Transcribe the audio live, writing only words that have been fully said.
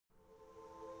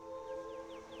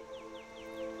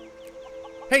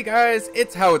Hey guys,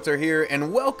 it's Howitzer here,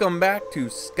 and welcome back to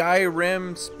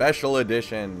Skyrim Special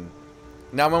Edition.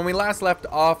 Now, when we last left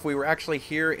off, we were actually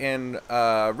here in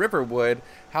Riverwood.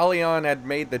 Halion had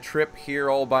made the trip here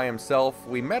all by himself.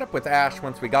 We met up with Ash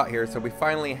once we got here, so we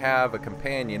finally have a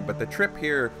companion, but the trip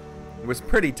here was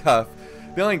pretty tough.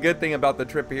 The only good thing about the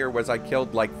trip here was I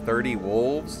killed like 30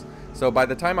 wolves, so by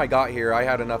the time I got here, I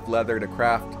had enough leather to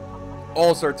craft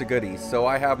all sorts of goodies. So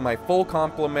I have my full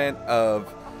complement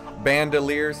of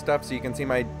bandolier stuff, so you can see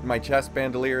my chest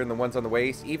bandolier and the ones on the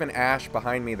waist. Even Ash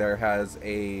behind me there has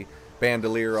a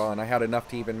bandolier on. I had enough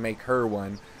to even make her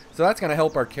one, so that's gonna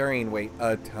help our carrying weight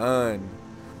a ton.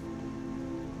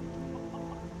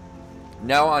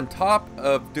 Now, on top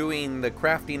of doing the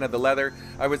crafting of the leather,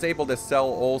 I was able to sell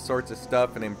all sorts of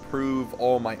stuff and improve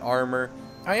all my armor.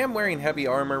 I am wearing heavy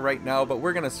armor right now, but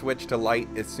we're gonna switch to light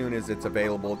as soon as it's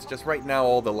available. It's just right now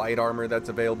all the light armor that's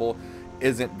available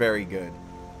isn't very good.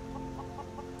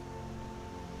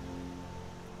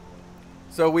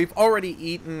 So we've already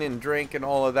eaten and drank and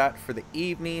all of that for the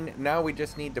evening. Now we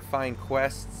just need to find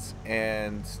quests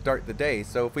and start the day.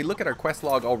 So if we look at our quest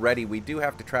log already, we do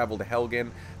have to travel to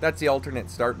Helgen. That's the alternate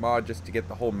start mod just to get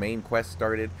the whole main quest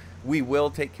started. We will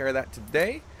take care of that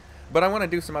today, but I want to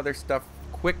do some other stuff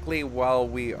quickly while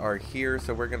we are here.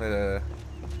 So we're gonna,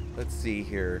 let's see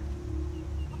here.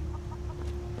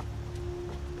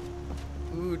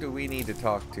 Who do we need to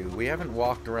talk to? We haven't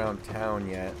walked around town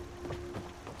yet.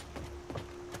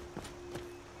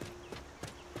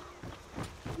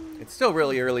 It's still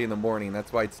really early in the morning,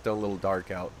 that's why it's still a little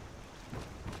dark out.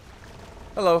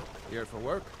 Hello. Here for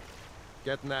work?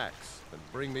 Get an axe and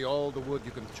bring me all the wood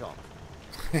you can chop.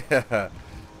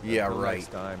 Yeah, Until right.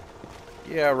 Next time.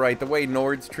 Yeah, right. The way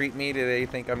Nords treat me, do they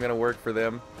think I'm gonna work for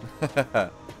them?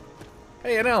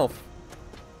 Hey, an elf.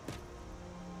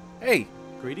 Hey.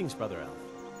 Greetings, Brother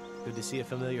Elf. Good to see a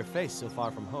familiar face so far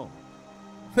from home.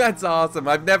 That's awesome.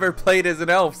 I've never played as an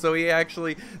elf, so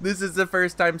this is the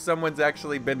first time someone's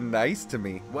actually been nice to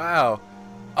me. Wow.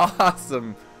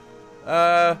 Awesome.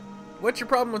 What's your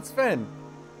problem with Sven?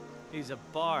 He's a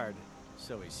bard,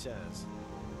 so he says.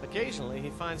 Occasionally, he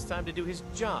finds time to do his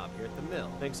job here at the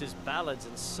mill. Thinks his ballads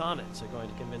and sonnets are going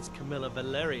to convince Camilla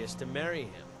Valerius to marry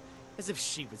him. As if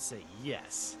she would say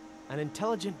yes. An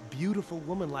intelligent, beautiful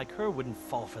woman like her wouldn't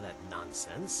fall for that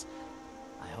nonsense.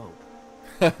 I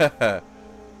hope.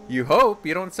 You hope?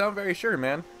 You don't sound very sure,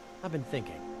 man. I've been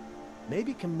thinking.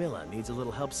 Maybe Camilla needs a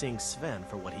little help seeing Sven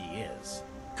for what he is.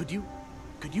 Could you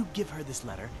give her this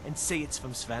letter and say it's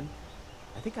from Sven?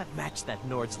 I think I'd match that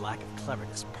Nord's lack of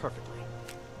cleverness perfectly.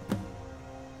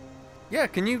 Yeah,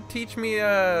 can you teach me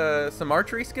some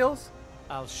archery skills?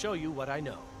 I'll show you what I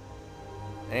know.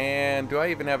 And do I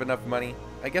even have enough money?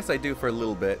 I guess I do for a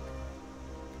little bit.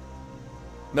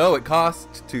 No, it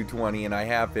costs 220 and I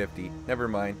have 50. Never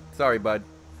mind. Sorry, bud.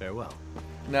 Farewell.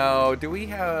 Now, do we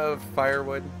have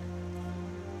firewood?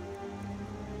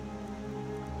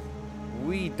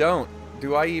 We don't.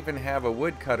 Do I even have a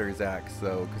woodcutter's axe,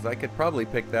 though? Because I could probably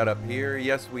pick that up here.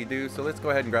 Yes, we do. So let's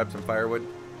go ahead and grab some firewood.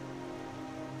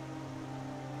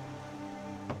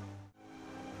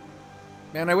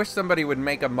 Man, I wish somebody would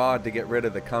make a mod to get rid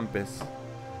of the compass.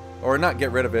 Or not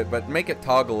get rid of it, but make it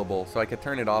toggleable so I could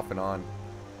turn it off and on.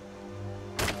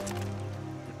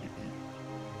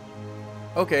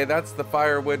 Okay, that's the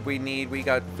firewood we need. We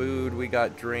got food, we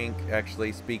got drink.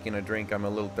 Actually, speaking of drink, I'm a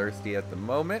little thirsty at the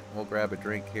moment. We'll grab a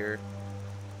drink here.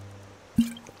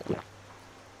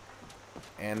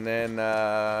 And then,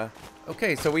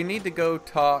 okay, so we need to go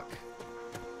talk,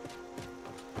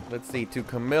 let's see, to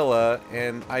Camilla,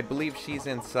 and I believe she's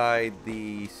inside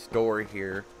the store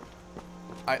here.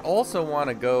 I also want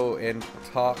to go and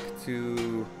talk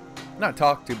to, not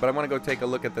talk to, but I want to go take a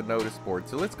look at the notice board.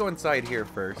 So let's go inside here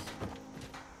first.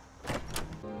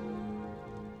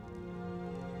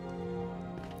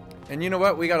 And you know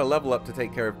what? We got a level up to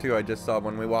take care of too. I just saw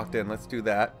when we walked in. Let's do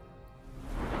that.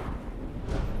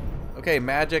 Okay,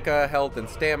 magic, health, and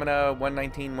stamina.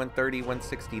 119, 130,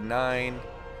 169.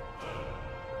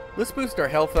 Let's boost our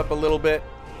health up a little bit.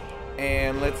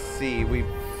 And let's see. We've...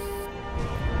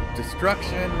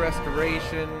 Destruction,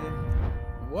 restoration.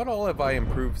 What all have I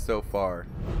improved so far?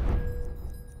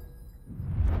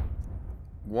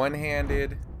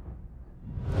 One-handed.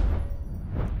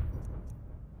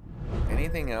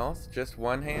 Anything else? Just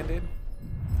one-handed?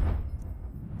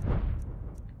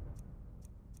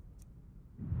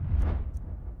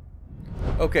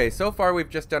 Okay, so far we've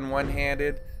just done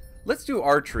one-handed. Let's do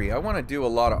archery. I want to do a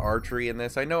lot of archery in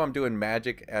this. I know I'm doing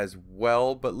magic as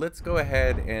well, but let's go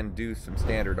ahead and do some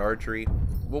standard archery.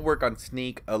 We'll work on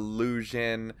sneak,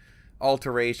 illusion,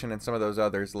 alteration, and some of those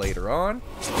others later on.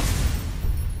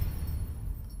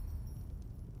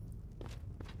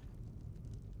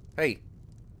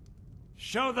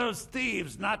 Show those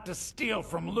thieves not to steal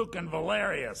from Luke and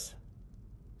Valerius.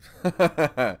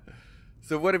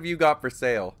 So what have you got for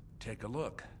sale? Take a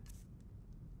look.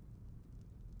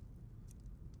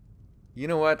 You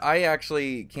know what? I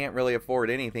actually can't really afford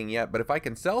anything yet, but if I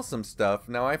can sell some stuff...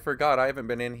 Now, I forgot I haven't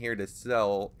been in here to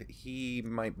sell. He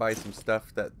might buy some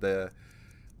stuff that the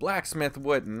blacksmith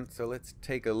wouldn't, so let's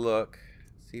take a look.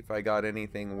 See if I got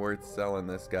anything worth selling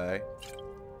this guy.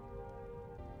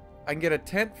 I can get a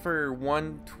tent for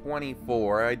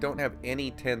 124. I don't have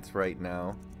any tents right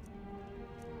now.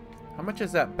 How much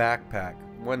is that backpack?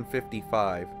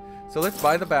 155. So let's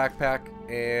buy the backpack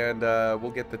and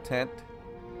we'll get the tent.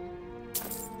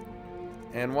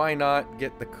 And why not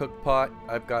get the cook pot?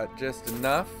 I've got just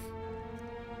enough.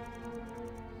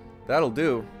 That'll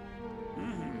do.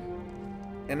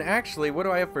 And actually, what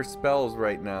do I have for spells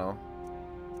right now?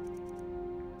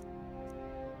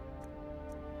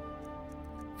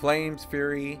 Flames,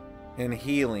 Fury, and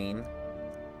Healing.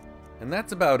 And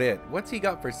that's about it. What's he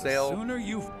got for sale? The sooner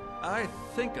you... I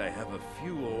think I have a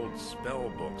few old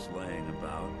spell books laying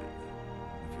about.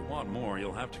 If you want more,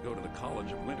 you'll have to go to the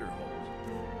College of Winterhold.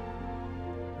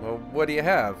 Well, what do you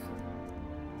have?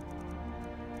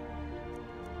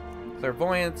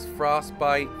 Clairvoyance,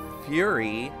 Frostbite,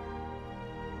 Fury.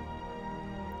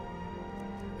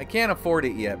 I can't afford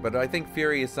it yet, but I think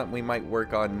Fury is something we might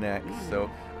work on next. So,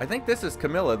 I think this is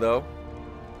Camilla, though.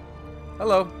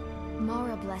 Hello.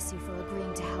 Mara bless you for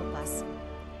agreeing to help us.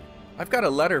 I've got a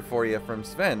letter for you from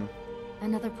Sven.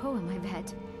 Another poem, I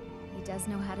bet. He does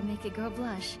know how to make a girl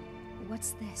blush.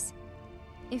 What's this?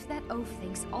 If that oaf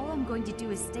thinks all I'm going to do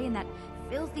is stay in that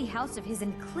filthy house of his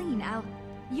and clean,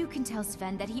 you can tell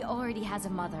Sven that he already has a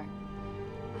mother.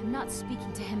 I'm not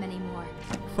speaking to him anymore.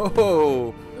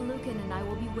 Oh. Lucan and I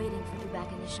will be waiting for you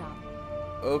back in the shop.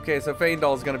 Okay, so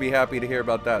Feindal's gonna be happy to hear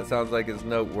about that. Sounds like his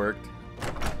note worked.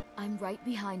 I'm right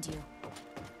behind you.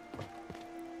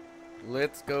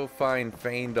 Let's go find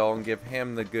Feindal and give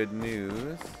him the good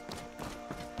news.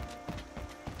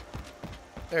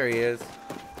 There he is.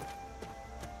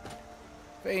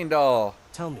 Feindal.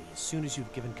 Tell me as soon as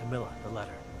you've given Camilla the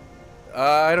letter.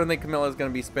 I don't think Camilla's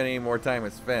gonna be spending any more time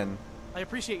with Sven. I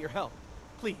appreciate your help.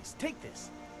 Please, take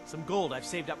this. Some gold I've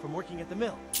saved up from working at the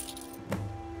mill.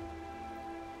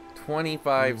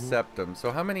 25 septums.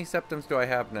 So how many septums do I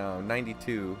have now?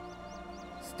 92.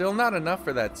 Still not enough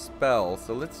for that spell.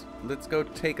 So let's go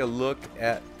take a look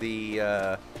at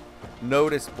the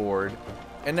notice board.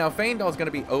 And now Feindal's going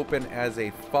to be open as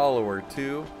a follower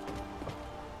too.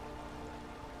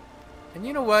 And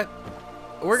you know what?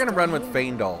 We're going to run with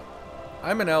Feindal.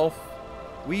 I'm an elf.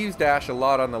 We used Ash a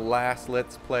lot on the last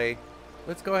Let's Play.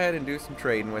 Let's go ahead and do some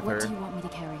trading with her. What do you want me to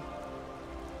carry?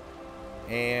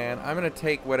 And I'm going to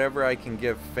take whatever I can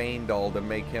give Feindal to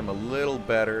make him a little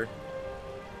better.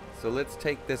 So let's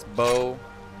take this bow.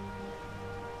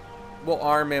 We'll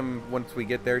arm him once we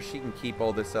get there. She can keep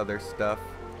all this other stuff.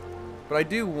 But I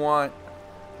do want...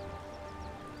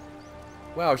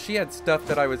 Wow, she had stuff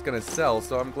that I was going to sell,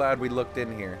 so I'm glad we looked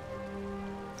in here.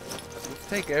 Let's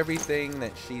take everything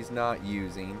that she's not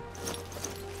using.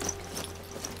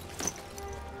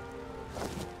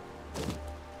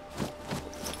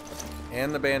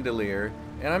 And the bandolier.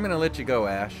 And I'm going to let you go,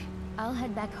 Ash. I'll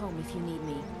head back home if you need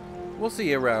me. We'll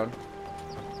see you around.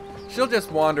 She'll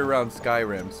just wander around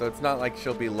Skyrim, so it's not like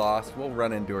she'll be lost. We'll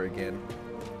run into her again.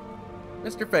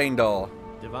 Mr. Feindal.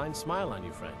 Divine smile on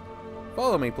you, friend.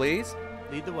 Follow me, please.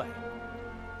 Lead the way.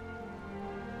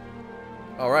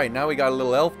 Alright, now we got a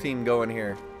little elf team going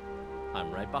here.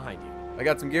 I'm right behind you. I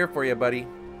got some gear for you, buddy.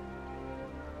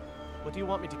 What do you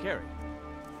want me to carry?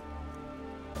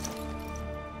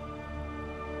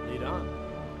 Lead on.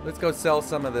 Let's go sell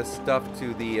some of this stuff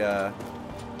to the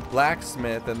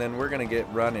blacksmith, and then we're going to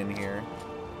get running here.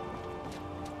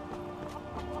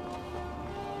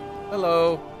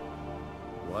 Hello.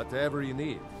 Whatever you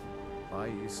need. Buy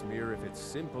you smear if it's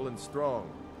simple and strong.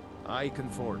 I can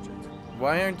forge it.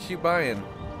 Why aren't you buying?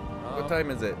 What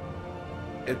time is it?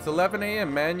 It's 11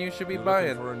 a.m., man. You should be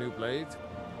buying. For a new blade?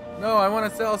 No, I want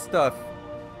to sell stuff.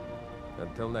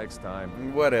 Until next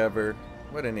time. Whatever.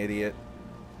 What an idiot.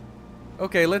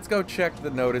 Okay, let's go check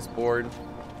the notice board.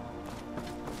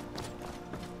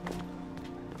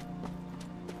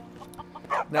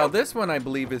 Now this one I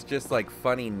believe is just like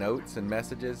funny notes and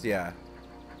messages. Yeah.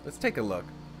 Let's take a look.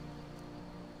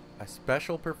 A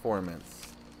special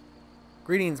performance.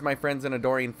 Greetings, my friends and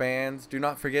adoring fans. Do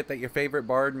not forget that your favorite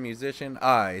bard and musician,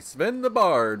 I, Sven the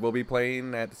Bard, will be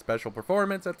playing at a special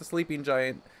performance at the Sleeping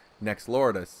Giant next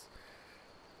Lourdes.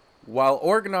 While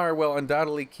Ordinator will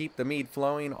undoubtedly keep the mead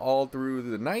flowing all through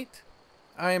the night,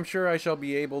 I am sure I shall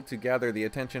be able to gather the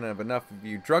attention of enough of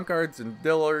you drunkards and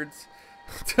dillards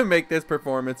to make this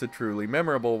performance a truly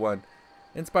memorable one.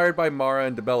 Inspired by Mara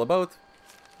and Debella both,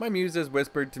 my muses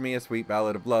whispered to me a sweet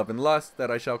ballad of love and lust that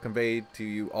I shall convey to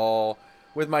you all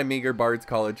with my meager Bard's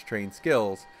College-trained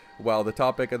skills. While the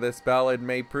topic of this ballad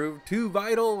may prove too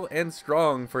vital and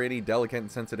strong for any delicate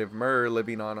and sensitive mer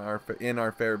living in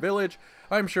our fair village,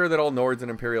 I am sure that all Nords and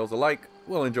Imperials alike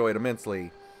will enjoy it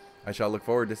immensely. I shall look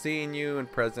forward to seeing you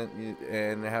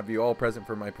and have you all present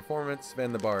for my performance,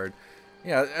 Sven the Bard.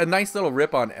 Yeah, a nice little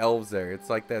rip on elves there. It's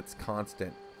like that's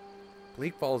constant.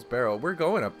 Bleak Falls Barrow. We're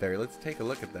going up there. Let's take a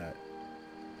look at that.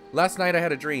 Last night I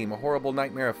had a dream, a horrible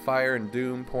nightmare of fire and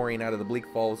doom pouring out of the Bleak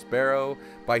Falls Barrow.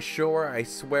 By shore, I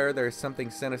swear there is something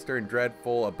sinister and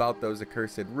dreadful about those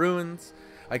accursed ruins.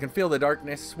 I can feel the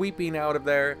darkness sweeping out of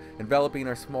there, enveloping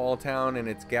our small town in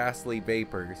its ghastly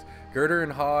vapors. Girder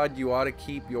and Hod, you ought to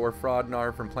keep your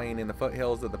Frodnar from playing in the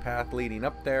foothills of the path leading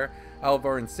up there.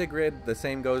 Alvar and Sigrid, the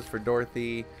same goes for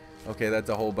Dorothy. Okay, that's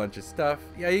a whole bunch of stuff.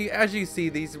 Yeah, as you see,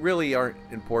 these really aren't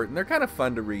important. They're kind of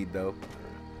fun to read, though.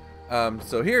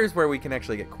 So here's where we can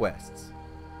actually get quests.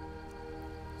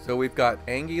 So we've got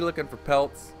Angie looking for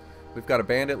pelts. We've got a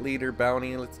bandit leader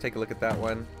bounty. Let's take a look at that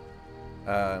one.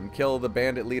 Kill the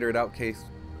bandit leader at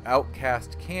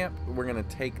Outcast Camp. We're going to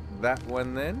take that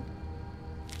one then.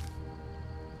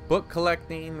 Book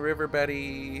collecting, River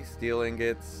Betty, steel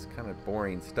ingots, kind of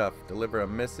boring stuff. Deliver a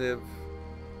missive.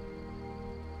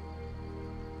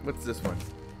 What's this one?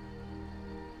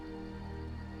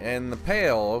 And the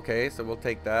pail. Okay, so we'll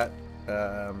take that.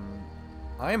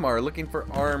 Imar looking for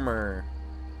armor.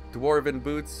 Dwarven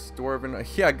boots. Dwarven.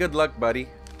 Yeah, good luck, buddy.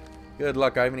 Good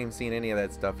luck. I haven't even seen any of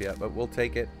that stuff yet, but we'll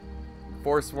take it.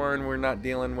 Forsworn we're not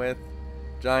dealing with.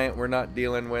 Giant we're not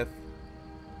dealing with.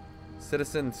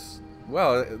 Citizens.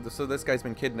 Well, so this guy's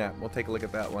been kidnapped. We'll take a look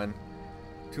at that one.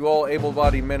 To all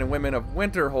able-bodied men and women of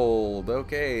Winterhold.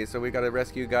 Okay, so we got a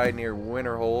rescue guy near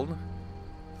Winterhold.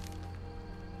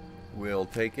 We'll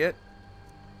take it.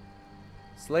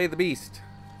 Slay the Beast.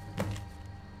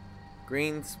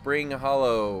 Green Spring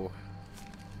Hollow.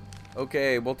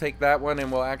 Okay, we'll take that one,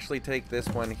 and we'll actually take this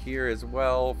one here as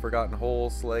well. Forgotten Hole,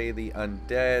 Slay the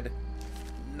Undead.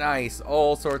 Nice,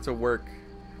 all sorts of work.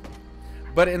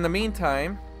 But in the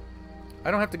meantime, I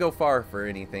don't have to go far for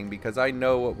anything because I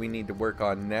know what we need to work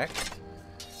on next.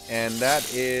 And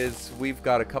that is, we've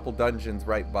got a couple dungeons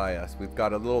right by us. We've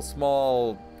got a little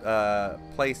small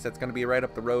place that's going to be right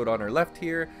up the road on our left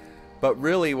here. But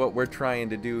really what we're trying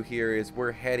to do here is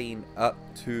we're heading up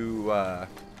to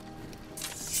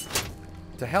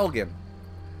Helgen.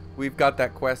 We've got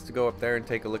that quest to go up there and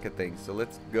take a look at things. So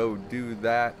let's go do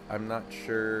that. I'm not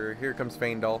sure. Here comes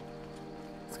Faendal.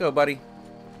 Let's go, buddy.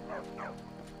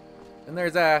 And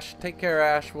there's Ash. Take care,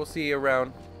 Ash. We'll see you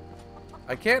around.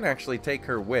 I can't actually take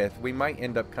her with. We might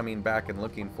end up coming back and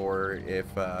looking for her if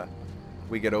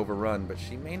we get overrun. But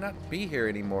she may not be here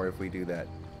anymore if we do that.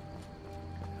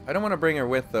 I don't want to bring her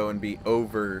with, though, and be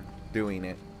overdoing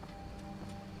it.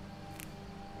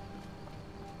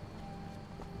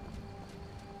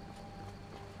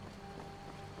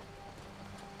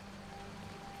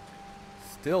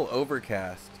 Still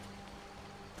overcast.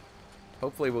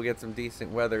 Hopefully we'll get some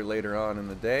decent weather later on in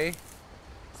the day.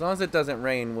 As long as it doesn't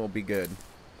rain, we'll be good.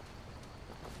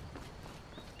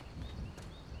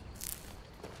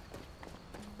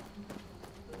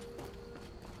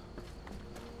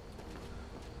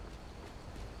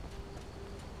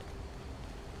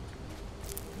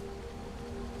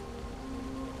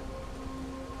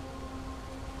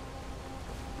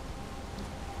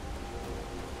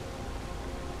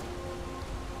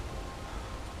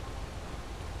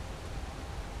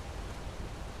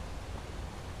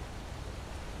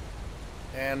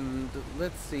 And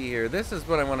let's see here. This is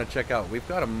what I want to check out. We've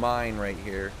got a mine right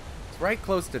here. It's right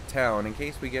close to town in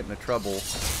case we get into trouble.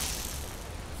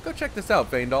 Let's go check this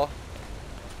out, Faendal.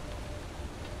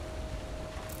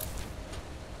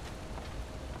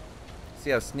 See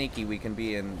how sneaky we can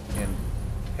be in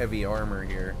heavy armor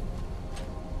here.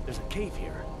 There's a cave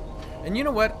here. And you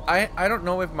know what? I don't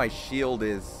know if my shield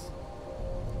is...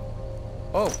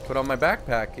 Oh, put on my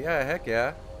backpack. Yeah, heck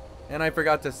yeah. And I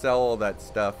forgot to sell all that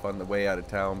stuff on the way out of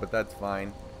town, but that's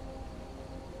fine.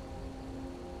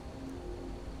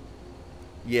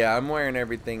 Yeah, I'm wearing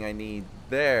everything I need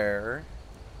there.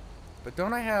 But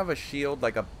don't I have a shield,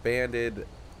 like a banded...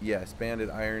 Yes, banded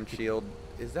iron shield.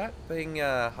 Is that thing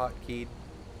hotkeyed?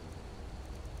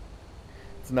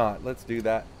 It's not. Let's do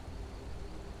that.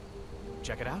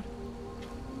 Check it out.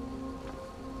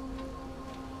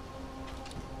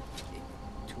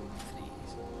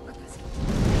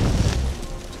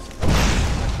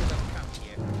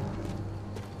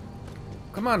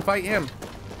 Come on, fight him.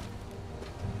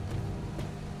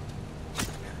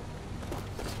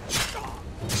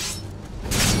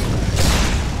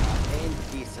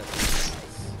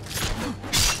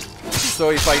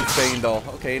 So he fights Faendal.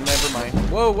 Okay, never mind.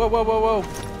 Whoa, whoa, whoa, whoa, whoa.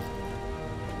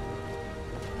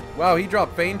 Wow, he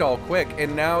dropped Faendal quick,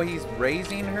 and now he's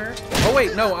raising her? Oh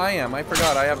wait, no, I am. I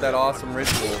forgot I have that awesome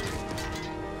ritual.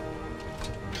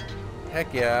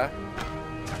 Heck yeah.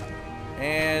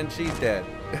 And she's dead.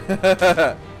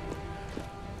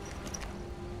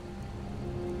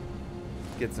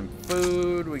 Get some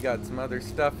food. We got some other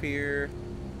stuff here.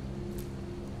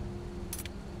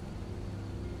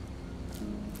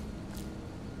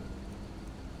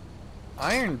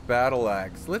 Iron Battle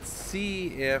Axe. Let's see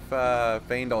if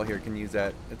Faendal here can use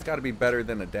that. It's got to be better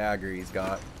than a dagger he's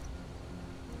got.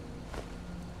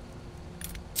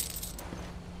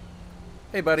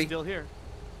 Hey, buddy. Still here.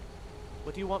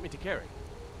 What do you want me to carry?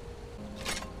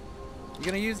 You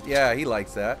gonna use? Yeah, he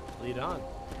likes that. Lead on.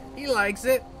 He likes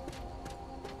it.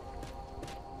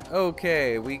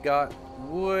 Okay, we got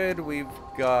wood. We've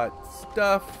got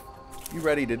stuff. You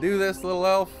ready to do this, little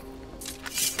elf?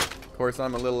 Of course,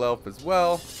 I'm a little elf as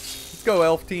well. Let's go,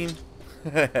 elf team.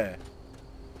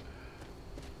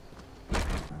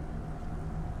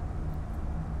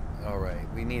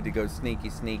 Alright, we need to go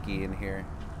sneaky in here.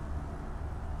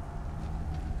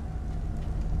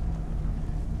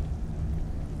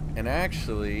 And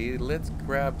actually, let's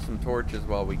grab some torches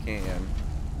while we can.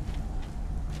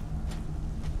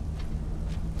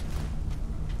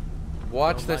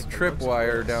 Watch this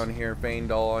tripwire down here,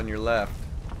 Faendal, on your left.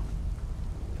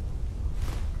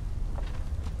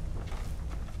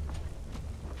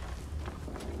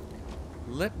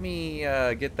 Let me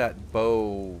get that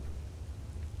bow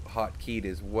hotkeyed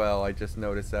as well. I just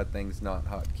noticed that thing's not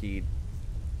hotkeyed.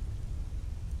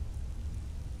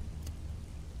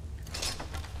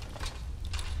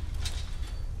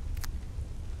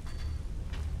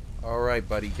 Alright,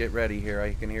 buddy, get ready here.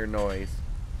 I can hear noise.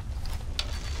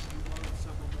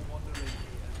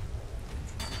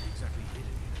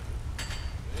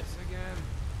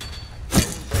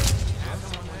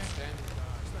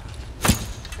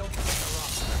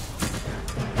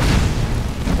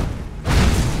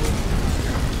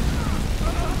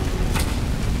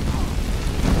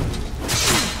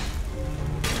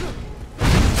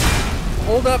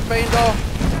 Hold up, Faendal.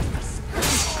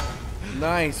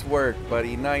 Nice work,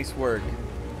 buddy. Nice work.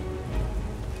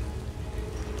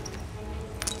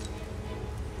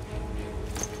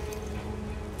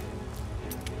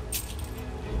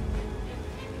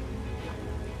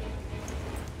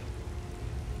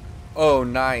 Oh,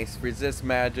 nice. Resist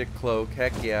magic cloak.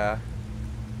 Heck yeah.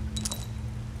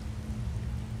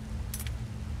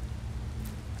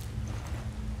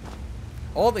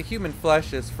 All the human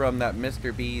flesh is from that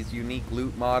Mr. B's unique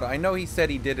loot mod. I know he said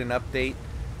he did an update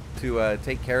to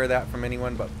take care of that from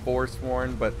anyone but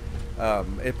Forsworn, but I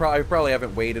probably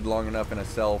haven't waited long enough in a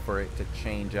cell for it to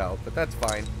change out. But that's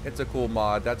fine. It's a cool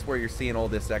mod. That's where you're seeing all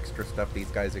this extra stuff these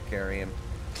guys are carrying.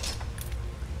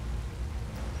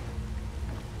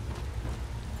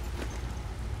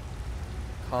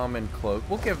 Common cloak.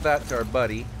 We'll give that to our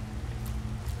buddy.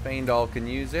 Faendal can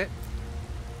use it.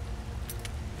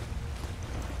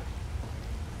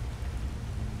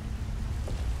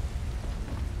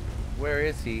 Where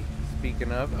is he?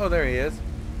 Speaking of, oh, there he is.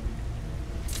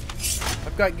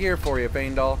 I've got gear for you,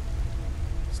 Faendal.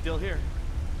 Still here.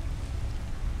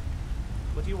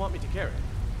 What do you want me to carry?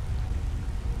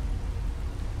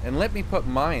 And let me put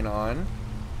mine on.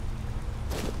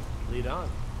 Lead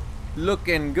on.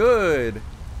 Looking good.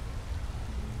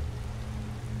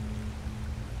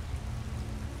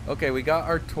 Okay, we got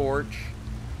our torch.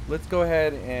 Let's go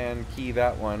ahead and key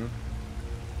that one.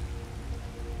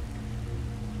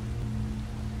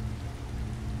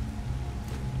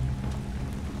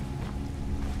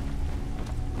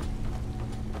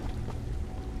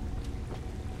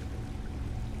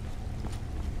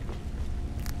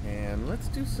 And let's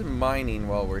do some mining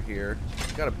while we're here.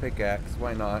 Got a pickaxe,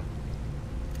 why not?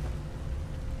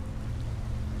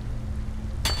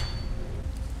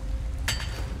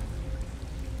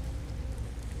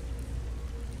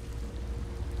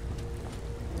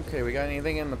 Okay, we got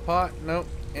anything in the pot? Nope.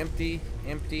 Empty,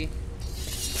 empty.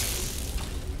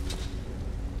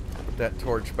 Put that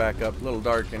torch back up. A little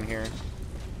dark in here.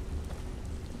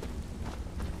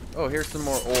 Oh, here's some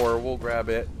more ore. We'll grab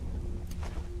it.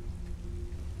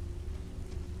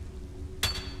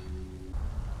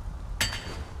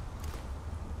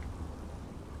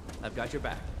 I've got your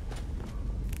back.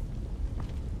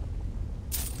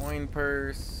 Coin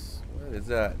purse. What is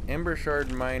that? Ember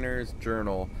Shard Miner's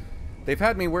Journal. They've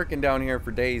had me working down here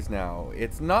for days now.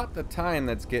 It's not the time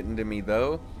that's getting to me,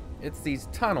 though. It's these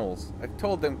tunnels. I've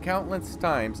told them countless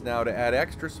times now to add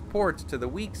extra supports to the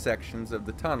weak sections of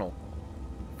the tunnel.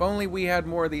 If only we had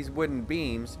more of these wooden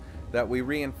beams that we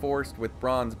reinforced with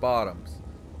bronze bottoms.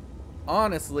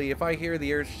 Honestly, if I hear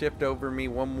the earth shift over me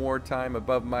one more time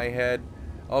above my head,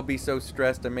 I'll be so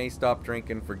stressed I may stop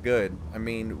drinking for good. I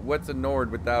mean, what's a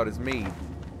Nord without his mead?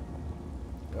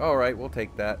 Alright, we'll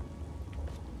take that.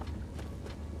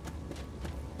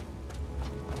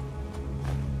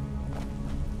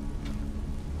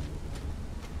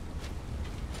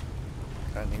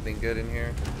 Got anything good in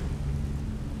here?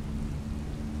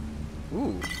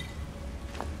 Ooh.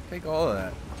 Take all of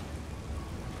that.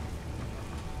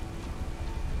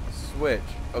 Switch.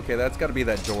 Okay, that's got to be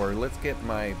that door. Let's get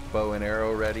my bow and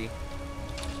arrow ready.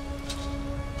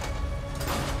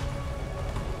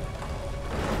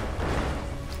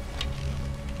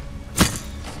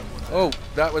 Oh,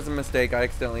 that was a mistake. I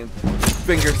accidentally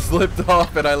finger slipped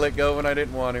off and I let go when I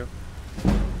didn't want to.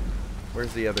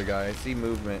 Where's the other guy? I see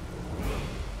movement.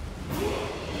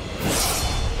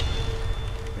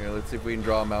 Here, let's see if we can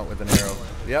draw him out with an arrow.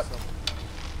 Yep.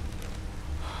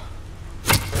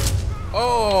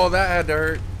 Oh, that had to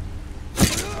hurt.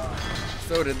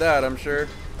 So did that, I'm sure.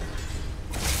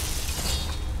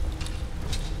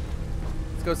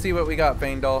 Let's go see what we got,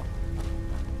 Faendal.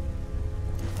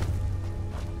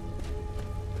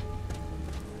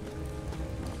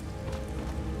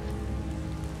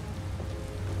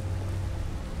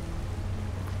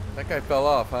 That guy fell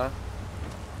off, huh?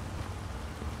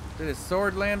 Did his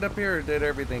sword land up here, or did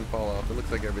everything fall off? It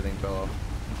looks like everything fell off.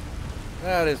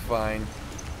 That is fine.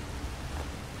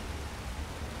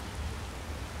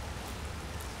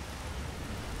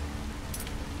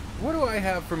 What do I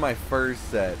have for my first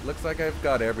set? Looks like I've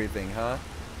got everything, huh?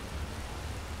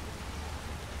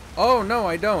 Oh, no,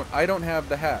 I don't. I don't have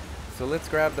the hat. So let's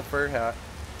grab the fur hat.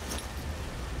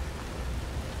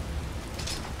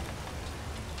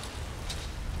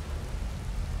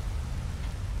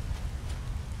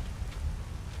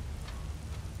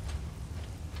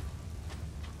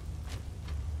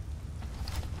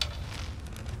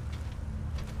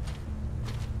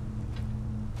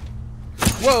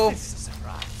 Whoa!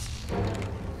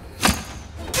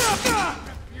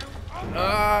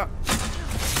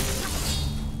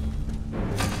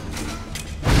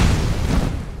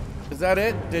 Is that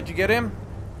it? Did you get him?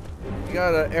 You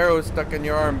got an arrow stuck in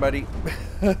your arm, buddy.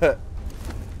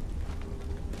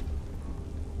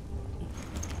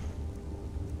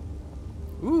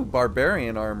 Ooh,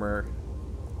 barbarian armor.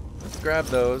 Let's grab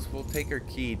those. We'll take her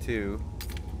key too.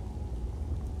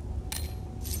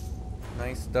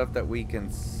 Nice stuff that we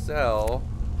can sell.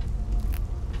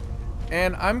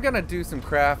 And I'm gonna do some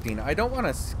crafting. I don't want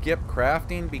to skip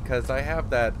crafting because I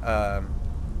have that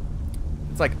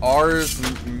it's like Ars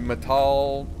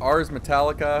Metallica,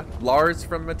 Lars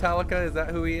from Metallica, is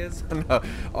that who he is? No,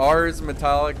 Ars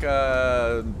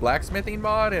Metallica blacksmithing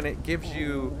mod, and it gives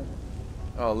you,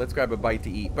 oh, let's grab a bite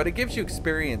to eat, but it gives you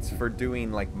experience for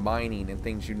doing like mining and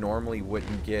things you normally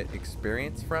wouldn't get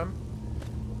experience from.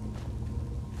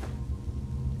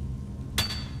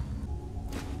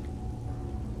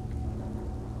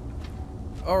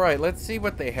 Alright, let's see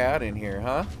what they had in here,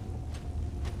 huh?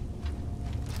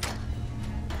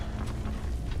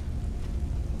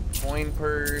 Coin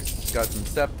purse, got some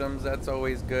septums, that's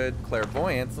always good.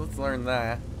 Clairvoyance, let's learn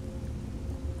that.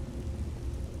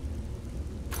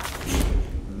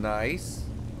 Nice.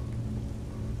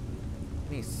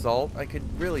 Any salt? I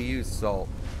could really use salt.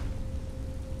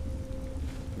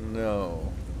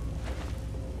 No.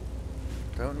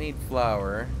 Don't need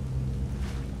flour.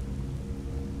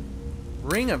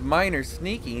 Ring of minor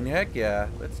sneaking, heck yeah.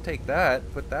 Let's take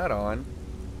that, put that on.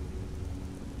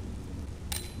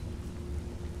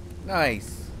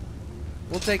 Nice.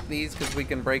 We'll take these because we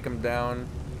can break them down.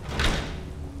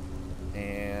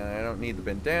 And I don't need the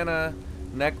bandana.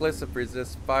 Necklace of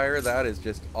resist fire, that is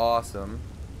just awesome.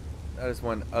 That is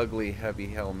one ugly heavy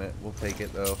helmet. We'll take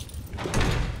it though.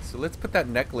 So let's put that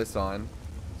necklace on.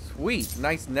 Sweet,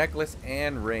 nice necklace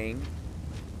and ring.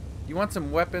 You want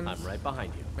some weapons? I'm right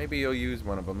behind you. Maybe you'll use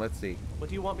one of them. Let's see. What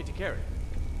do you want me to carry?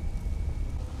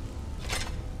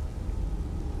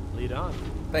 Lead on.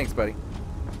 Thanks, buddy.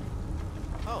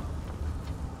 Oh.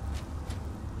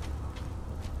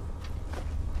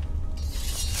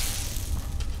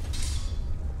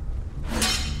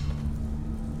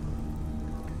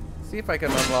 See if I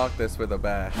can unlock this with a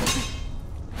bash.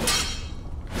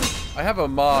 I have a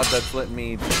mod that's letting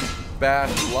me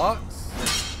bash locks,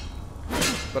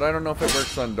 but I don't know if it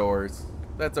works on doors.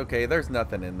 That's okay, there's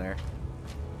nothing in there.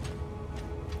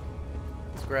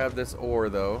 Let's grab this ore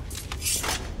though.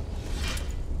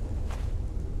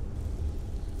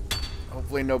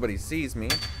 Hopefully nobody sees me.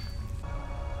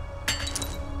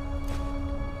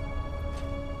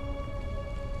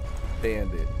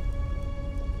 Bandit.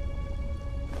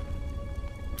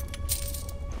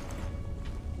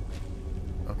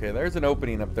 Okay, there's an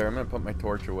opening up there. I'm gonna put my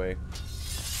torch away.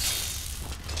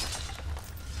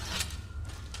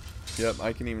 Yep,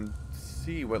 I can even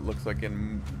see what looks like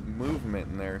in movement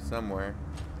in there somewhere.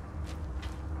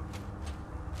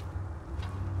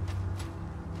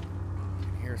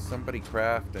 I can hear somebody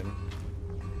crafting.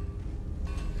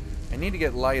 I need to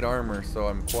get light armor so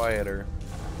I'm quieter.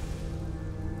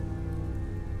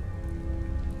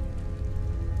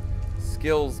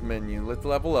 Skills menu. Let's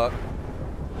level up.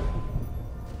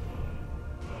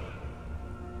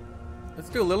 Let's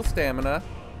do a little stamina,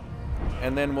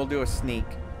 and then we'll do a sneak.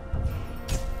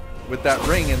 With that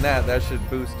ring and that should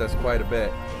boost us quite a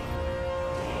bit.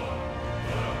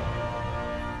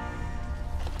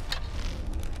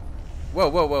 Whoa,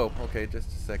 whoa, whoa. Okay, just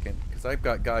a second, because I've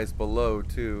got guys below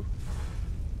too.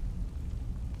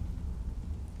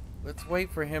 Let's wait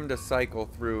for him to cycle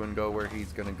through and go where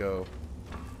he's gonna go.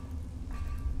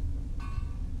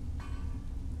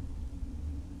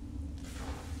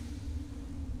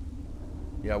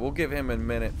 Yeah, we'll give him a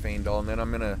minute, Faendal, and then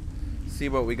I'm gonna see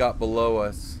what we got below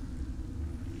us.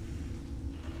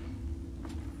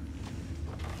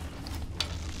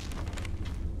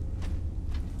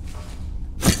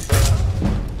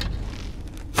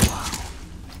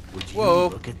 Would you Whoa.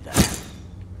 look at that?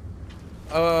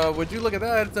 Would you look at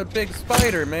that? It's a big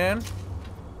spider, man.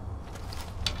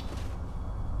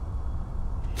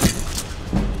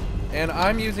 And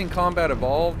I'm using Combat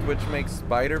Evolved, which makes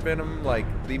spider venom like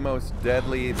the most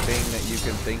deadly thing that you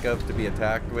can think of to be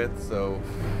attacked with, so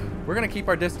we're gonna keep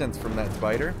our distance from that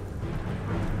spider.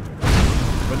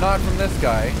 But not from this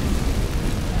guy.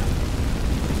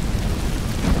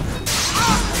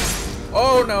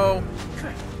 Oh no!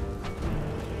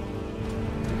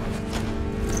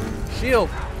 Shield!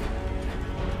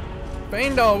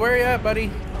 Faendal, where you at, buddy?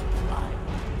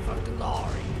 For glory.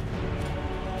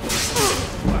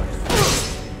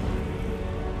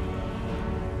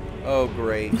 Oh,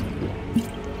 great.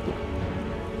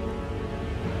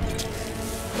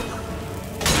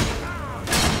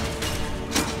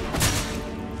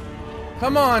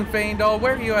 Come on, Faendal,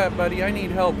 where are you at, buddy? I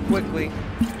need help quickly.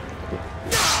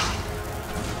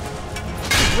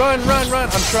 Run, run, run!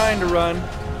 I'm trying to run.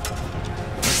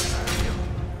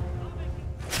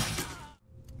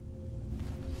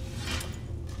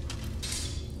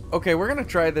 Okay, we're gonna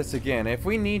try this again. If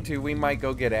we need to, we might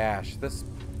go get Ash.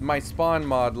 My spawn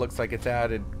mod looks like it's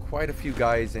added quite a few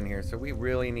guys in here, so we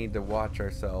really need to watch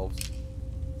ourselves.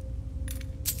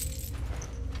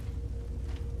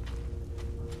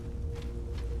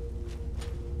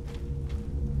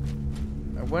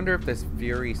 I wonder if this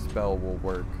Fury spell will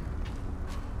work.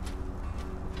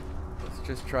 Let's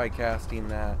just try casting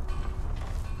that.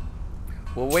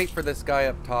 We'll wait for this guy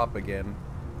up top again.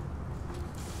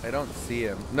 I don't see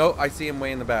him. No, I see him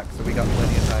way in the back, so we got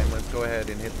plenty of time. Let's go ahead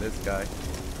and hit this guy.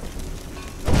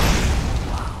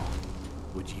 Wow.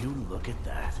 Would you look at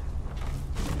that?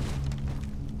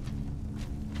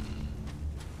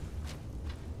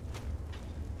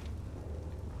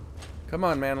 Come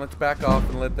on, man. Let's back off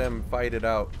and let them fight it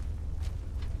out.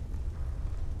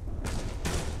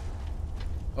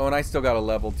 Oh, and I still got a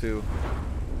level 2.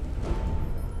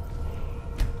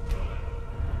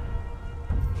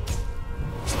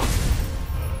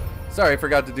 Sorry, I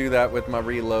forgot to do that with my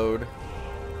reload.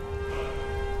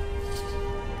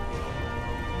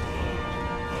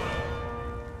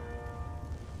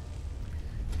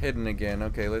 Hidden again.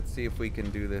 Okay, let's see if we can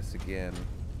do this again.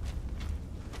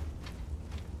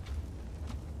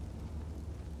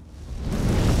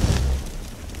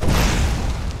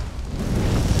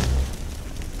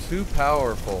 Too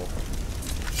powerful.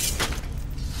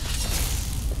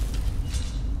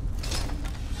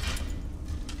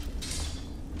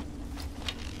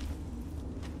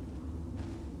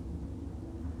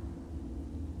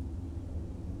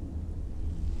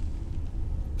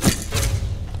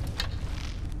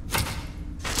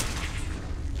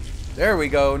 There we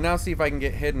go. Now see if I can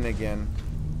get hidden again.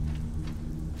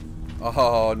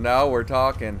 Oh, now we're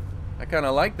talking. I kind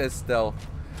of like this stealth.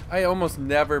 I almost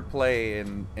never play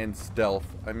in stealth.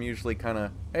 I'm usually kind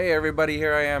of, hey everybody,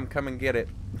 here I am, come and get it.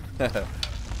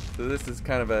 So this is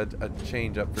kind of a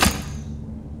change up for me.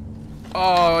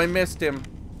 Oh, I missed him.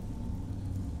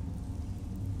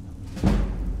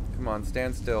 Come on,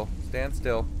 stand still. Stand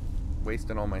still.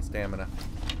 Wasting all my stamina.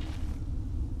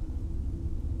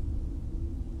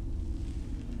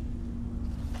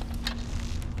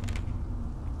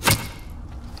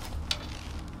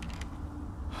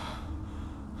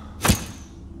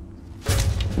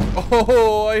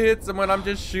 Oh, I hit someone. I'm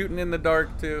just shooting in the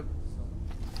dark too.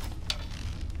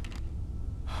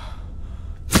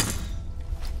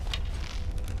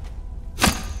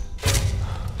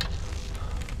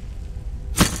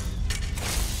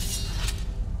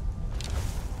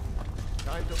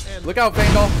 Time to end. Look out,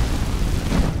 Fangol.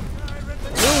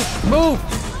 Move!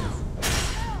 Move!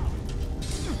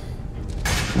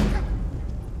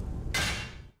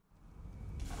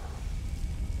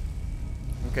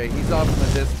 Okay, he's off in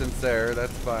the distance there.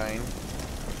 That's fine.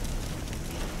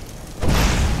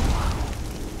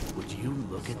 Would you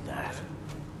look at that?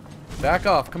 Back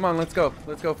off. Come on, let's go.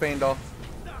 Let's go, Fangol.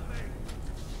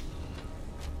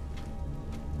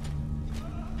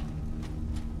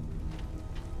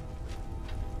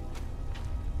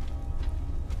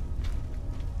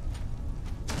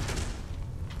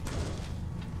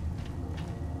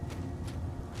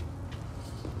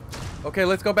 Okay,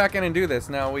 let's go back in and do this.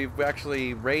 Now, we've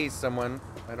actually raised someone.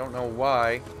 I don't know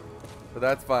why, but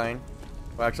that's fine.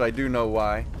 Well, actually, I do know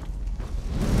why.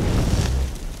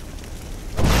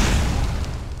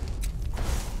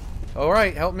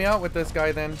 Alright, help me out with this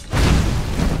guy then.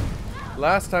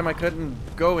 Last time I couldn't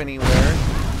go anywhere.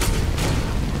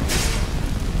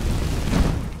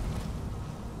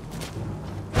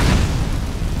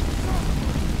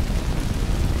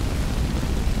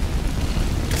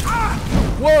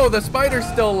 Whoa, the spider's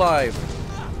still alive.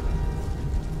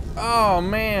 Oh,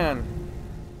 man.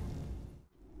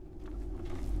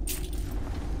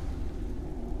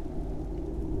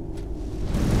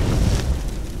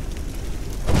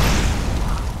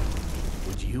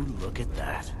 Would you look at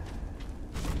that?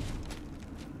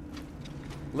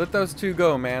 Let those two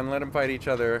go, man. Let them fight each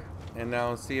other. And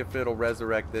now see if it'll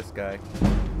resurrect this guy.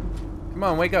 Come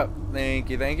on, wake up.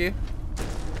 Thank you, thank you.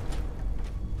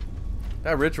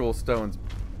 That ritual stone's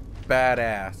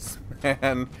badass,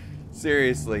 man.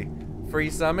 Seriously. Free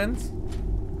summons?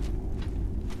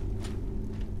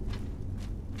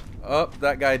 Oh,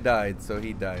 that guy died, so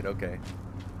he died. Okay.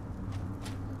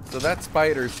 So that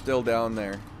spider's still down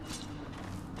there.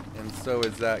 And so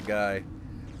is that guy.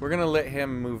 We're gonna let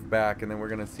him move back, and then we're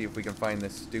gonna see if we can find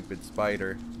this stupid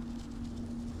spider.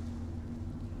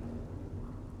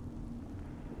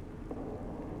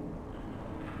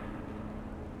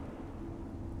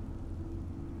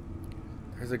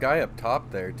 There's a guy up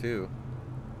top there, too.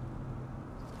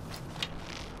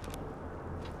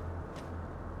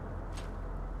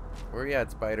 Where you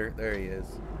at, spider? There he is.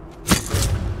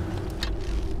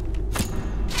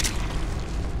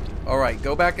 Alright,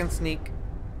 go back and sneak.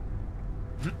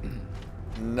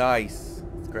 Nice.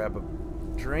 Let's grab a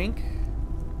drink.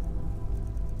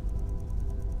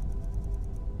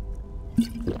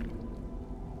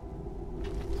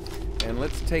 And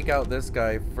let's take out this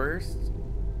guy first.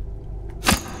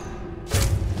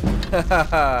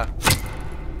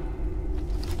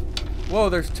 Whoa,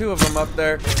 there's two of them up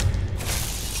there.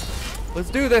 Let's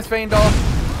do this, Fangol.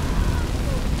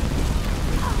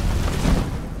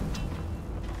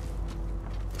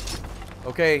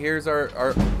 Okay, here's our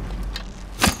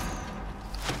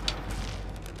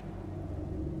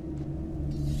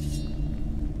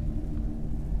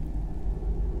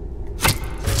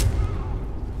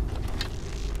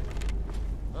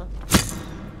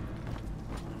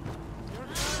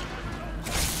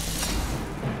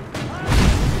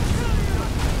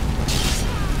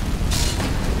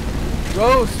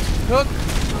roast, cook,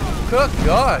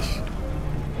 gosh.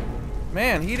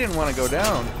 Man, he didn't want to go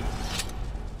down.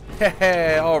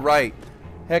 Hey, alright.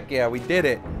 Heck yeah, we did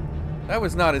it. That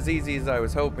was not as easy as I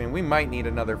was hoping. We might need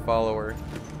another follower.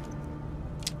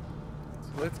 So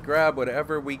let's grab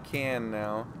whatever we can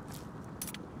now.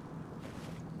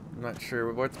 I'm not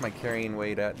sure. What's my carrying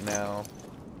weight at now?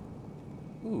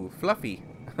 Ooh, fluffy.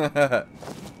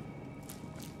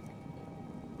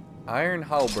 Iron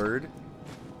halberd.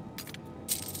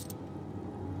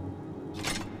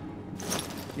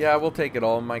 Yeah, we'll take it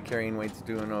all. My carrying weight's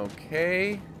doing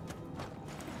okay.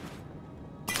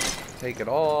 Take it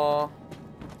all.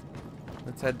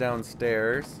 Let's head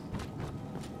downstairs.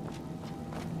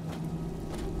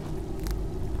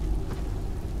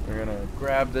 We're gonna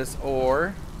grab this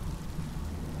ore.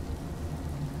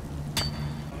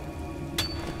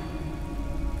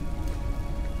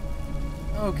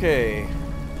 Okay.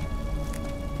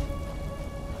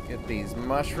 Get these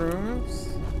mushrooms.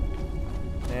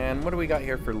 And what do we got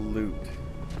here for loot?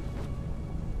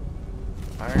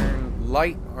 Iron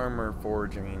light armor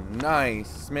forging. Nice.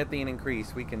 Smithing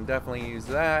increase. We can definitely use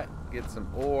that. Get some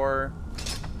ore.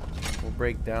 We'll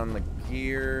break down the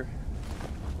gear.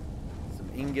 Some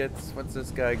ingots. What's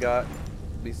this guy got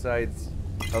besides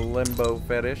a limbo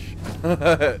fetish?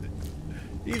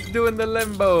 He's doing the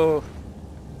limbo.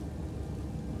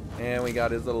 And we got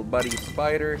his little buddy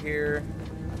spider here.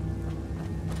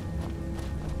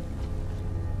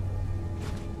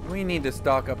 We need to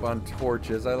stock up on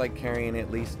torches. I like carrying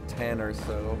at least 10 or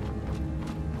so.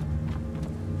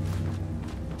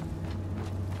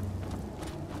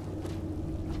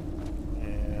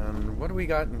 And what do we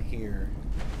got in here?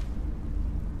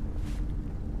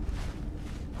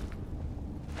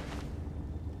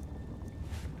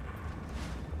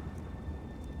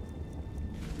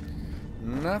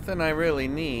 Nothing I really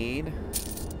need.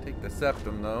 Take the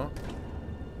septum though.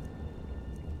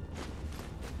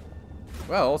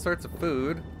 Well, all sorts of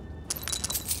food.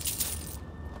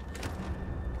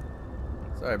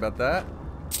 Sorry about that.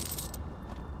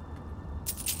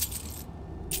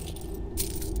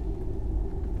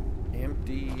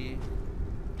 Empty.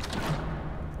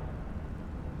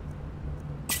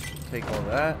 Take all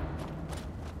that.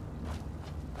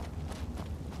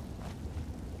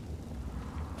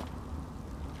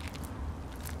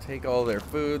 Take all their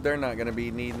food. They're not going to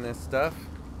be needing this stuff.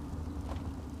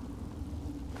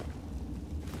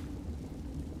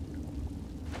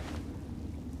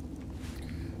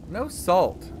 No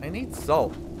salt. I need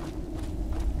salt.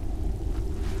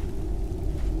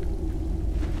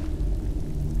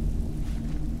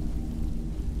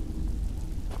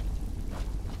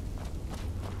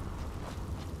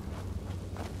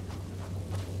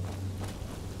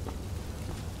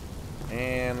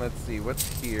 And let's see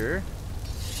what's here.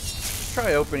 Let's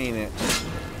try opening it.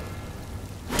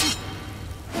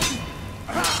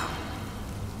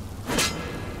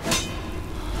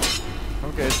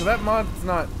 Okay, so that mod's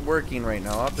not working right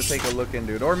now. I'll have to take a look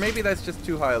into it. Or maybe that's just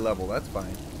too high a level. That's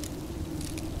fine.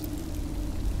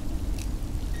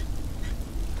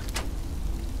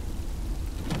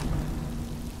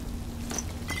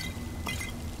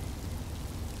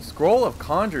 Scroll of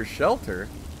Conjure Shelter?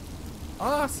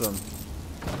 Awesome.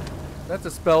 That's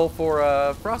a spell for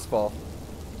Frostfall.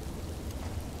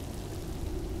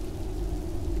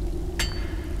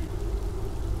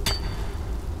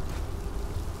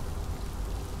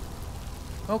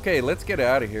 Okay, let's get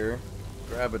out of here.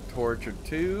 Grab a torch or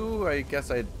two. I guess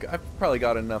I've probably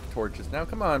got enough torches now.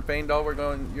 Come on, Faendal, we're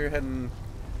going. You're heading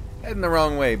the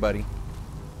wrong way, buddy.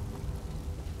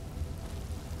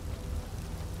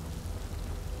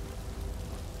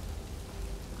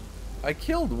 I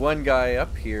killed one guy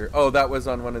up here. Oh, that was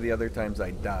on one of the other times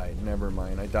I died. Never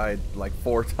mind. I died like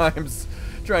 4 times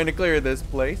trying to clear this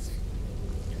place.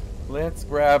 Let's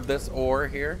grab this ore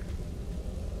here.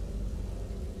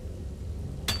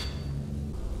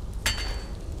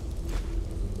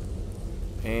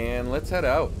 And let's head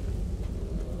out.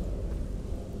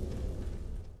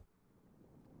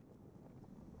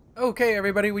 Okay,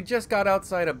 everybody, we just got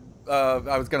outside of,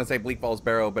 I was going to say Bleak Falls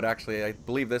Barrow, but actually I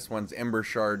believe this one's Ember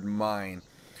Shard Mine.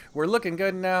 We're looking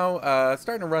good now.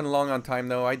 Starting to run long on time,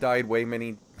 though. I died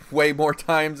way more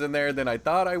times in there than I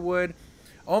thought I would.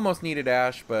 Almost needed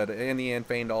Ash, but in the end,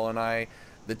 Faendal and I,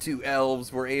 the 2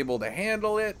 elves, were able to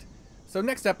handle it. So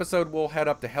next episode, we'll head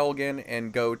up to Helgen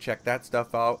and go check that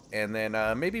stuff out. And then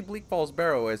maybe Bleak Falls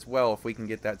Barrow as well, if we can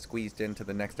get that squeezed into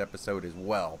the next episode as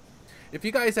well. If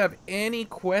you guys have any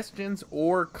questions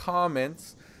or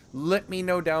comments, let me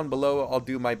know down below. I'll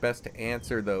do my best to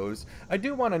answer those. I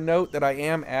do want to note that I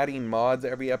am adding mods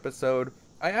every episode.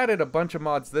 I added a bunch of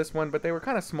mods this one, but they were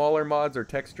kind of smaller mods or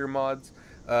texture mods.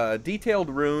 Detailed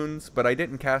runes, but I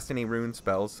didn't cast any rune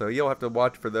spells, so you'll have to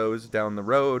watch for those down the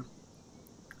road.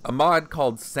 A mod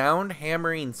called Sound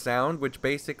Hammering Sound, which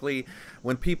basically,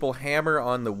 when people hammer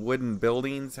on the wooden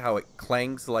buildings, how it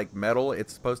clangs like metal,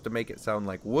 it's supposed to make it sound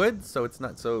like wood, so it's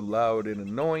not so loud and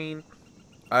annoying.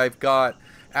 I've got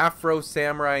Afro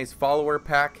Samurai's follower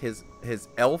pack, his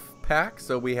elf pack,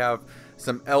 so we have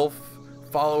some elf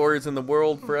followers in the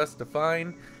world for us to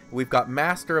find. We've got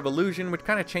Master of Illusion, which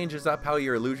kind of changes up how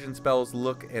your illusion spells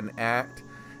look and act.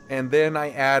 And then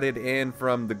I added in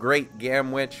from the Great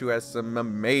Gamwitch, who has some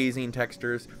amazing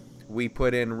textures. We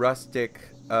put in rustic,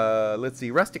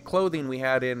 rustic clothing we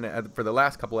had in for the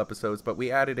last couple episodes, but we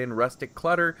added in rustic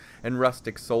clutter and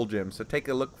rustic soul gems. So take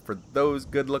a look for those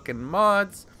good looking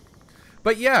mods.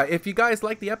 But yeah, if you guys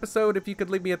like the episode, if you could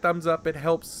leave me a thumbs up, it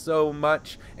helps so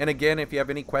much. And again, if you have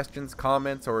any questions,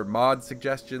 comments, or mod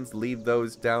suggestions, leave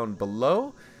those down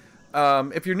below.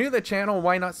 If you're new to the channel,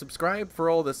 why not subscribe for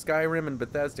all the Skyrim and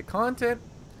Bethesda content?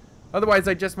 Otherwise,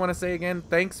 I just want to say again,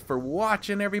 thanks for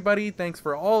watching, everybody. Thanks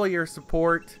for all of your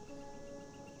support.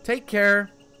 Take care.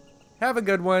 Have a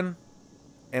good one.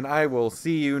 And I will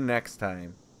see you next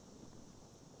time.